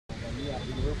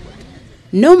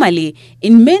Normally,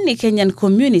 in many Kenyan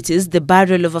communities, the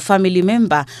burial of a family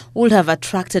member would have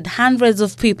attracted hundreds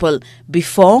of people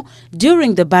before,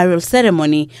 during the burial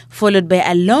ceremony, followed by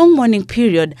a long mourning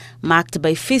period marked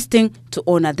by feasting to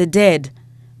honor the dead.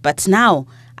 But now,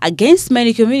 against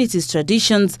many communities'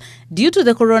 traditions, due to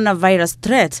the coronavirus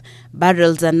threat,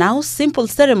 burials are now simple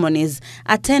ceremonies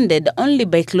attended only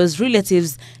by close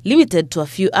relatives, limited to a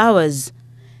few hours.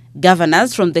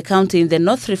 Governors from the county in the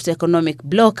North Rift Economic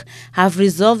Bloc have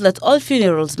resolved that all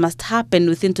funerals must happen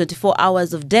within 24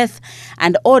 hours of death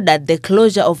and ordered the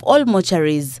closure of all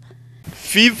mortuaries.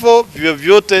 Vifo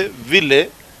vyovyote vile,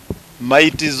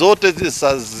 maiti zote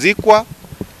zitazikwa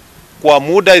kwa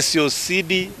muda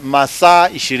isiyozidi masaa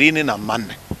 24.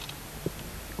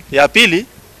 Ya pili,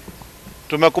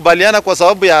 tumekubaliana kwa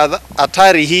sababu ya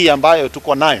hatari hii ambayo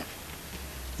tuko nayo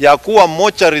ya kuwa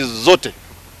mortuaries zote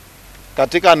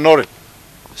katika Noreb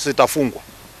zitafungwa.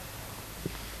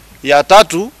 Ya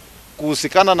tatu,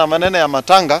 kuhusikana na maneno ya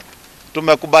matanga,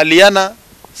 tumekubaliana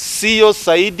sio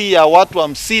zaidi ya watu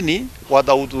 50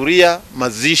 watahudhuria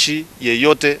mazishi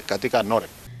yeyote katika Noreb.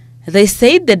 They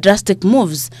said the drastic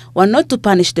moves were not to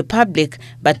punish the public,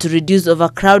 but to reduce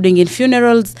overcrowding in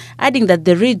funerals, adding that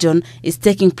the region is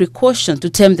taking precautions to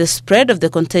tame the spread of the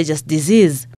contagious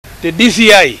disease. The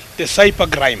DCI, the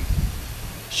cybercrime,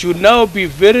 should now be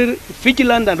very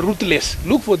vigilant and ruthless.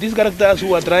 Look for these characters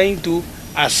who are trying to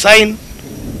assign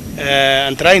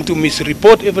and trying to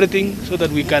misreport everything so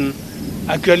that we can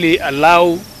actually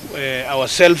allow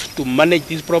ourselves to manage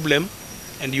this problem.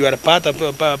 And you are part of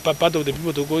the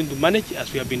people who are going to manage,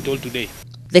 as we have been told today.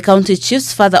 The county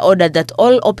chiefs further ordered that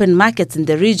all open markets in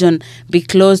the region be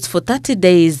closed for 30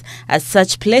 days, as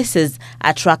such places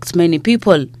attract many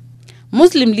people.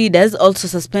 Muslim leaders also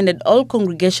suspended all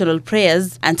congregational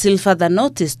prayers until further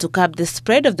notice to curb the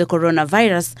spread of the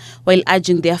coronavirus, while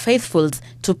urging their faithfuls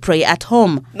to pray at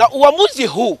home. Na uamuzi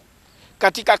huu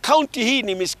katika kaunti hii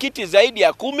ni misikiti zaidi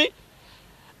ya 10,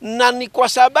 na ni kwa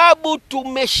sababu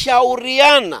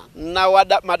tumeshauriana na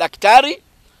madaktari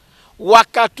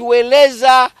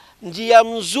wakatueleza njia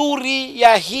mzuri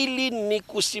ya hili ni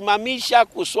kusimamisha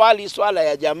kuswali swala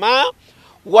ya jamaa.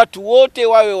 Watu wote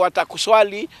wawe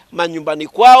watakuswali manyumbani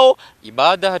kwao.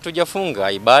 Ibada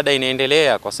hatujafunga, ibada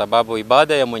inaendelea kwa sababu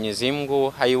ibada ya Mwenyezi Mungu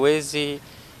haiwezi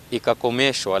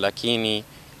ikakomeshwa, lakini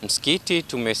msikiti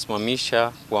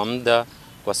tumesimamisha kwa muda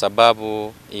kwa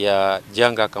sababu ya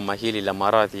janga kama hili la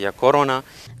maradhi ya corona.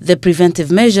 The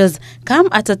preventive measures come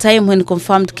at a time when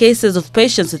confirmed cases of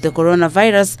patients with the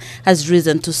coronavirus has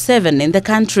risen to 7 in the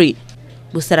country.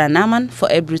 Busara Naman for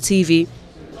Ebru TV.